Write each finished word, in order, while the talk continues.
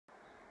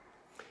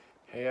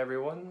Hey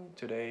everyone,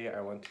 today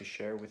I want to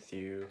share with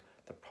you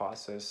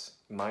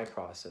my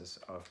process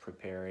of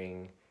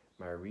preparing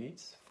my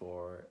reeds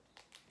for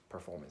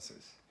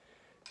performances.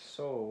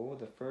 So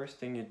the first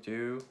thing you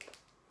do,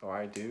 or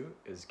I do,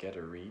 is get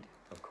a reed,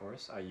 of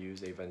course. I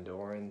use a Van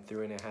Doren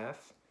 3.5.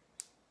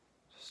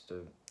 Just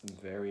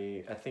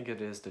I think it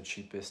is the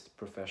cheapest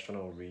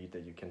professional reed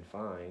that you can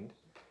find.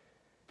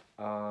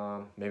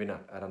 Maybe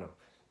not, I don't know.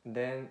 And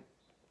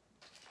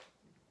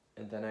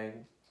then I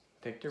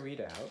take the reed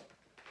out.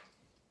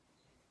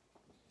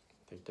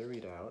 Take the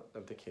reed out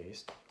of the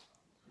case,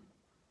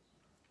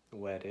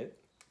 wet it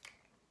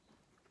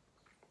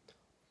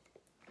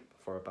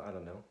for about, I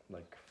don't know,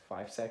 like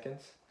 5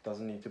 seconds.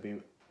 Doesn't need to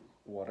be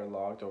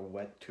waterlogged or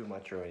wet too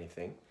much or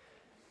anything.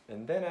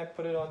 And then I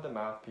put it on the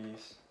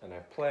mouthpiece and I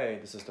play.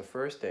 This is the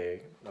first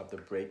day of the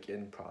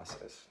break-in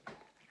process.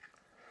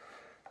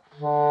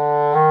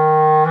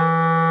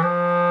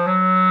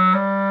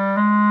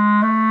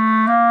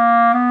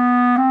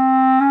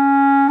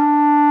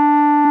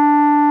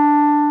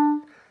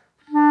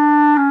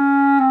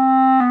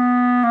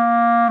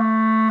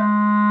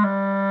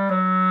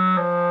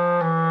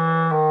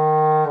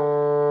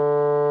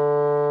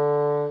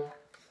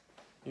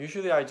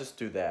 Usually I just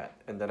do that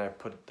and then I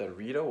put the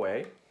reed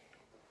away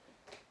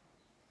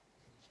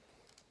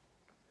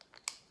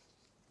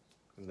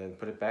and then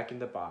put it back in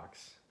the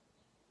box.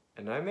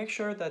 And I make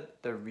sure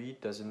that the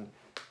reed doesn't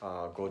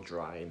go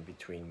dry in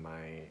between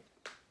my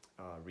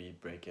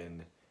reed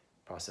break-in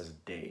process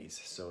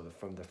days. So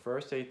from the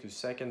first day to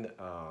second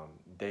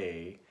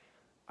day,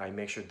 I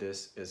make sure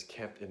this is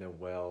kept in a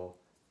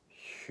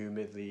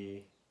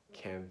humidly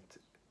kept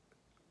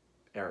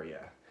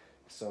area.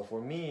 So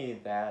for me,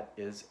 that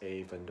is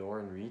a Van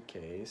Doren reed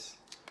case.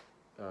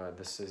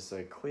 This is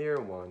a clear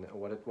one.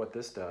 What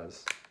this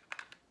does,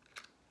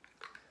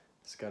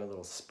 it's got a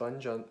little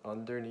sponge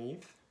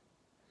underneath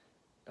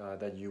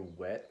that you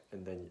wet,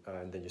 and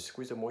then you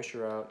squeeze the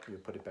moisture out. You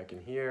put it back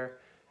in here,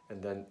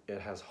 and then it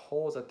has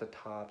holes at the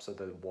top so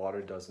that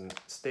water doesn't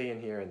stay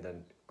in here and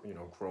then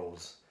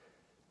grows.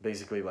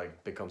 Basically,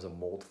 like becomes a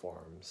mold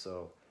farm.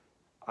 So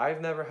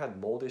I've never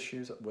had mold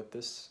issues with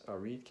this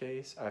reed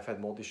case. I've had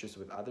mold issues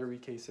with other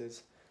reed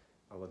cases,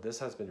 but this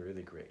has been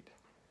really great.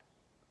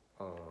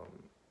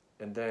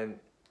 And then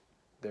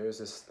there's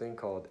this thing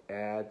called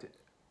add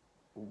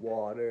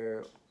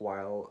water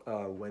while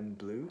when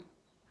blue.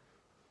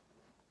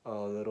 A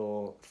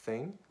little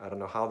thing. I don't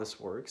know how this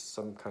works.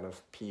 Some kind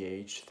of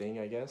pH thing,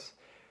 I guess.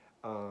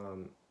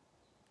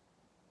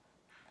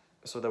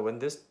 So that when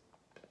this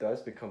does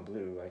become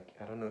blue, like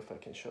I don't know if I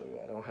can show you.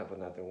 I don't have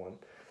another one.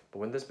 But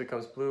when this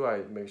becomes blue,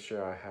 I make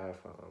sure I have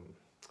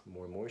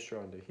more moisture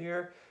under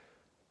here.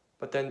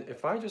 But then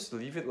if I just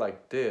leave it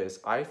like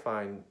this, I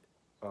find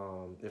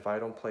if I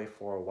don't play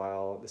for a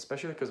while,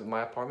 especially because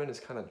my apartment is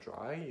kind of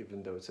dry,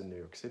 even though it's in New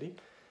York City,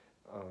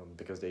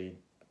 because they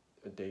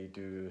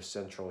do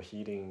central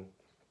heating.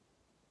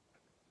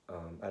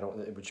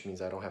 Which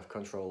means I don't have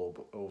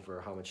control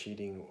over how much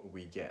heating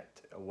we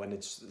get. When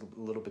it's a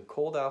little bit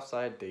cold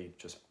outside, they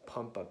just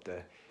pump up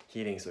the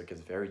heating so it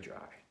gets very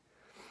dry.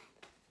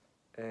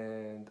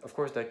 And of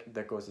course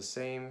that goes the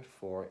same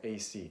for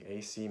AC.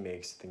 AC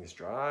makes things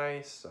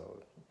dry, so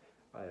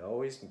I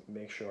always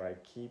make sure I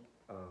keep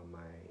my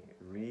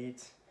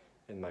reeds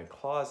in my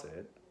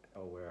closet,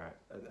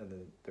 and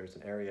then there's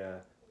an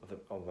area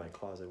of my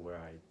closet where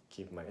I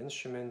keep my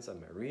instruments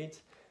and my reeds.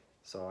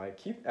 So I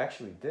keep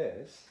actually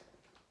this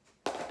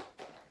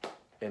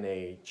in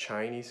a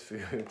Chinese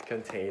food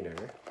container.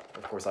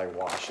 Of course I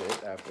wash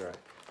it after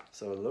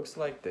so it looks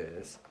like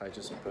this. I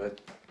just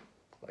put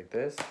like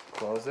this,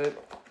 close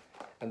it,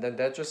 and then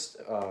that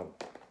just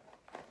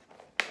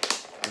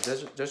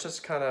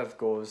kind of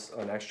goes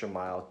an extra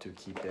mile to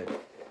keep the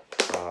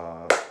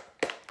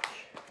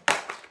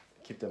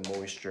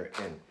moisture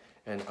in.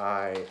 And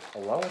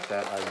along with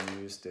that, I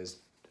use this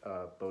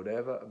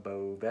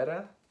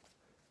Boveda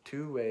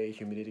two-way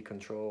humidity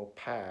control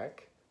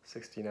pack,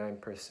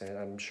 69%.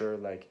 I'm sure,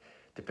 like,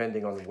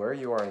 depending on where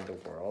you are in the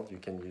world, you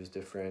can use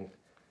different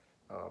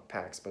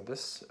packs, but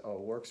this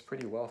works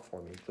pretty well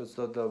for me. Because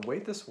the way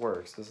this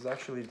works, this is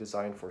actually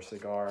designed for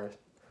cigars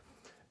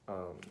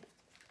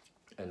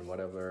and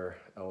whatever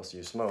else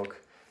you smoke.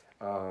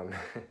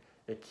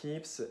 It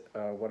keeps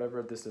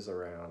whatever this is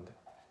around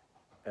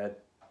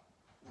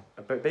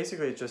but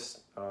basically it just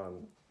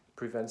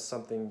prevents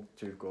something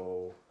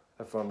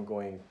from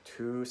going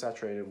too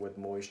saturated with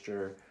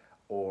moisture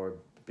or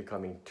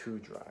becoming too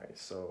dry.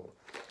 So,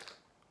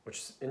 which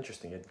is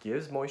interesting. It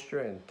gives moisture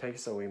and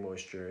takes away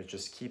moisture. It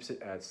just keeps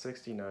it at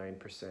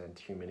 69%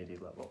 humidity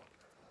level.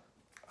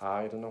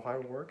 I don't know how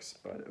it works,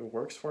 but it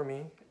works for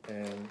me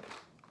and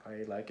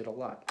I like it a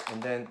lot.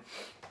 And then,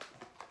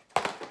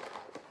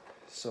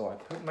 so I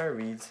put my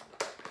reeds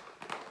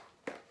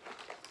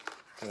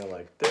kind of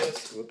like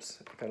this,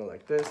 kind of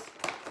like this.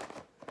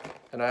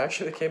 And I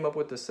actually came up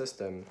with the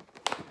system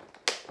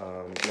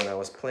when I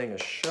was playing a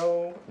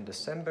show in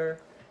December,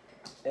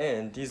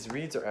 and these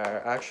reeds are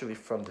actually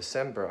from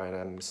December and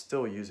I'm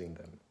still using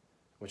them,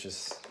 which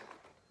is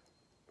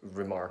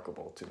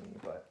remarkable to me.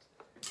 But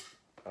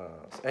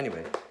So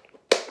anyway,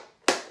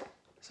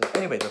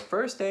 the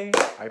first day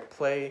I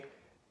play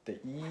the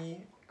E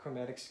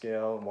chromatic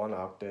scale 1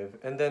 octave,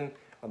 and then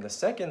on the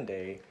second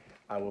day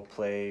I will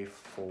play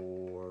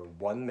for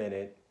 1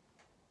 minute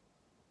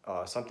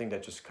something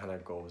that just kind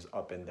of goes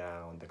up and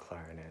down the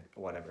clarinet,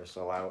 whatever.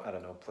 So I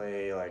don't know,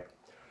 play like.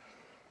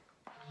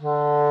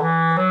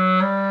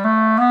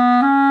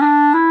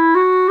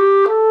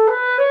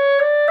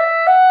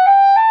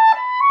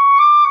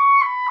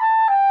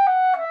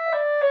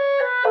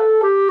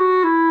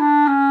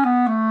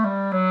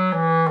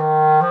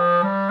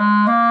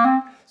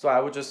 So I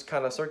would just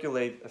kind of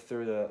circulate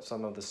through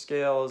some of the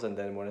scales, and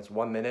then when it's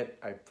 1 minute,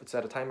 I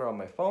set a timer on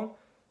my phone.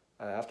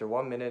 After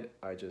 1 minute,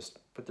 I just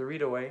put the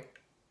reed away.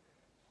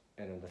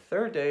 And on the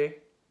third day,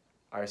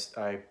 I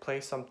play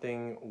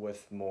something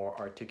with more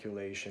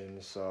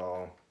articulation.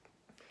 So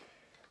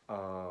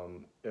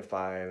if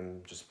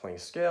I'm just playing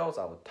scales,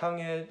 I will tongue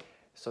it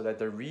so that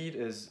the reed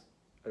is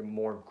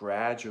more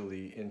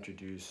gradually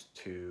introduced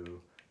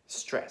to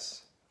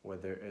stress,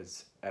 whether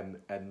it's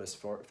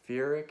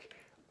atmospheric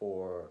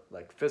or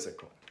like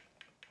physical.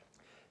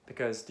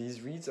 Because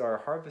these reeds are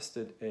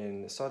harvested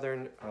in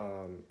southern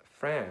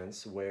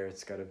France, where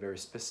it's got a very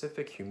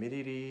specific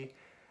humidity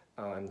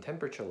and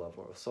temperature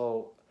level.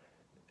 So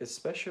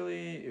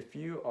especially if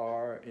you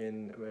are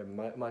in a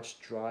much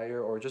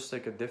drier or just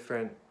like a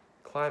different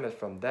climate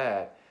from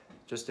that,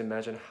 just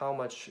imagine how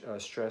much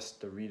stress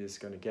the reed is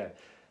going to get.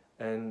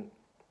 And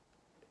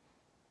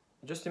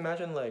just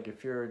imagine like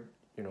if you're,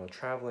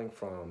 traveling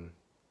from,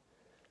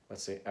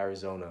 let's say,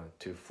 Arizona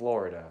to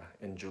Florida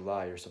in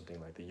July or something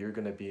like that, you're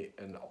going to be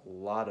in a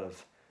lot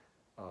of,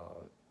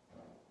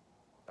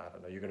 I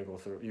don't know, you're going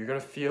to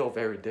feel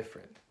very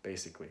different,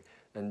 basically.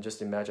 And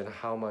just imagine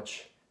how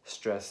much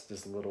stress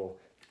this little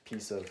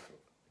piece of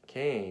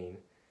cane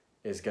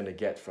is going to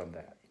get from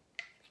that.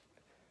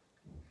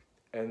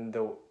 And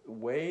the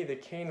way the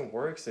cane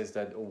works is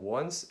that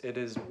once it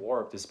is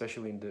warped,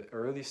 especially in the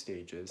early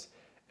stages,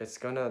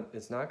 it's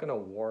not gonna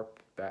warp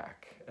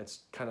back.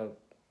 It's kind of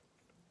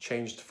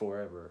changed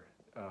forever,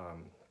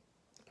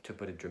 to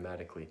put it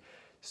dramatically.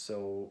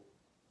 So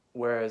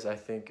whereas I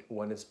think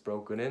when it's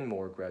broken in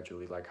more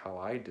gradually, like how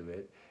I do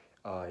it,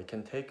 it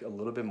can take a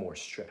little bit more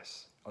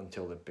stress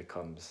until it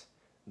becomes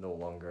no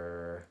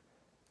longer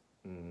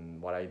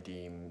what I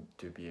deem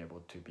to be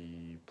able to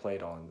be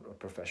played on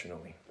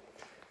professionally.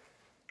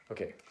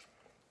 Okay.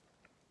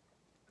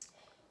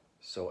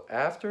 So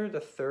after the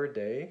third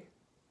day,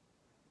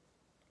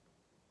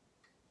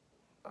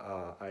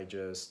 I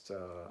just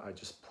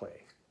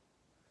play.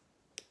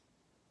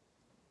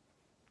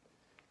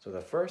 So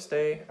the first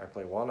day I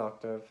play 1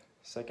 octave.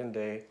 Second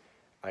day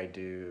I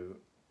play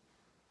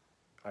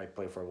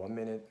for 1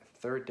 minute.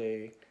 Third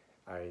day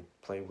I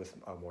play with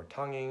more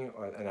tonguing,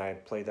 and I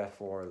play that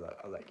for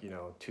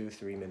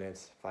 2-3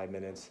 minutes, 5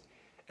 minutes,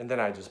 and then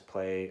I just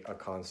play a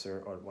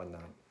concert or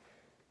whatnot.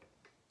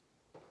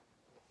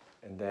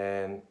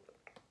 And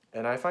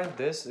I find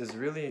this is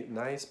really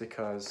nice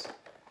because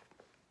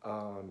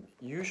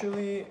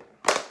usually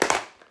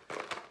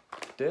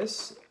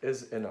this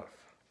is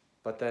enough.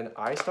 But then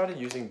I started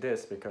using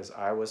this because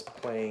I was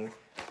playing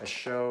a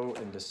show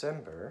in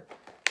December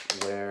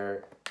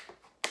where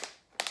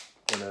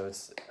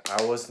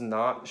I was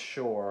not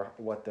sure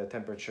what the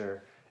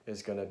temperature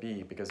is gonna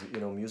be, because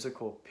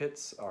musical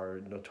pits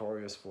are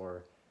notorious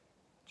for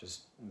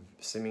just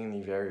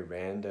seemingly very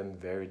random,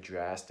 very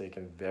drastic,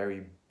 and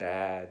very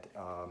bad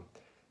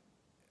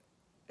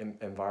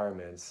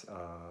environments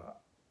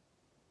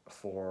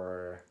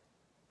for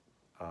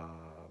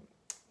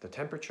the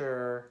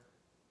temperature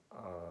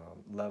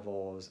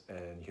levels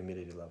and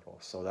humidity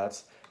levels. So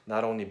that's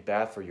not only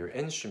bad for your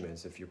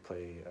instruments if you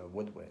play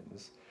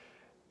woodwinds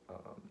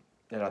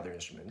and other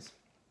instruments,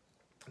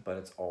 but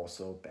it's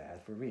also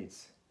bad for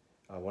reeds.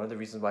 One of the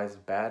reasons why it's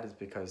bad is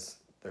because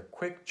the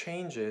quick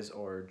changes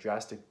or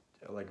drastic,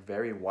 like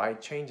very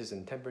wide changes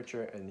in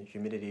temperature and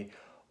humidity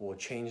will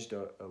change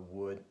the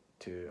wood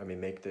to,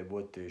 make the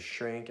wood to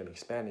shrink and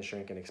expand and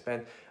shrink and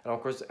expand. And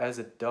of course, as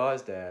it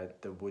does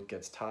that, the wood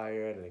gets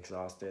tired and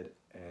exhausted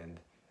and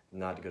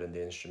not good in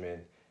the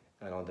instrument.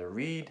 And on the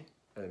reed,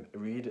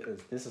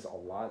 this is a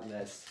lot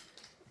less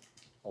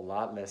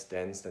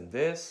dense than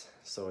this,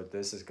 so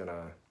this is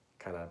gonna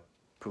kind of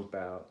poop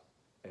out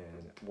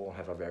and won't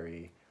have a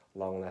very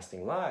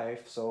long-lasting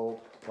life. So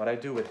what I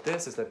do with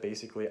this is that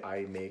basically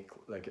I make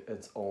like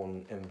its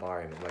own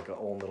environment, like a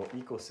own little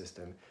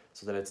ecosystem,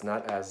 so that it's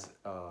not as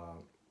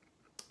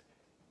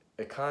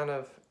it kind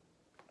of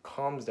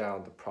calms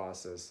down the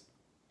process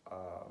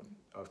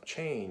of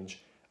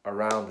change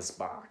around this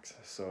box.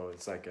 So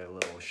it's like a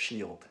little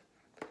shield.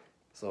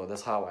 So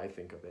that's how I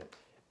think of it.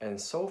 And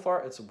so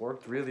far it's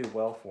worked really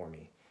well for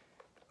me.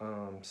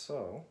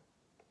 So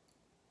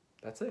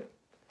that's it.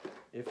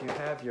 If you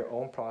have your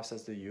own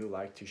process that you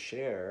like to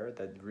share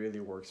that really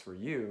works for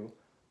you,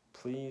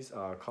 please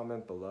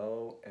comment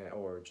below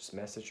or just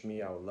message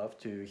me. I would love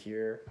to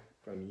hear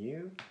from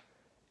you.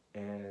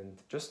 And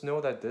just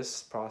know that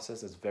this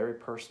process is very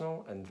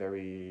personal and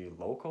very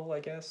local, I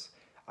guess.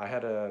 I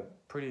had a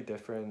pretty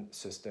different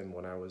system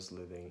when I was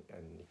living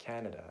in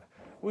Canada,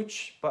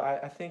 but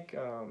I think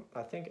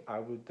I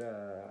would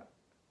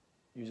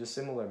use a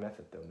similar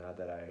method though. Now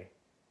that I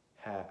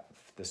have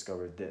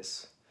discovered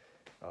this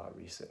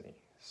recently.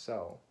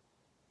 So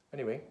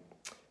anyway,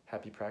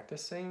 happy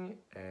practicing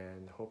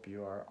and hope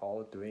you are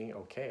all doing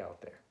okay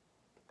out there.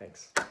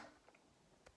 Thanks.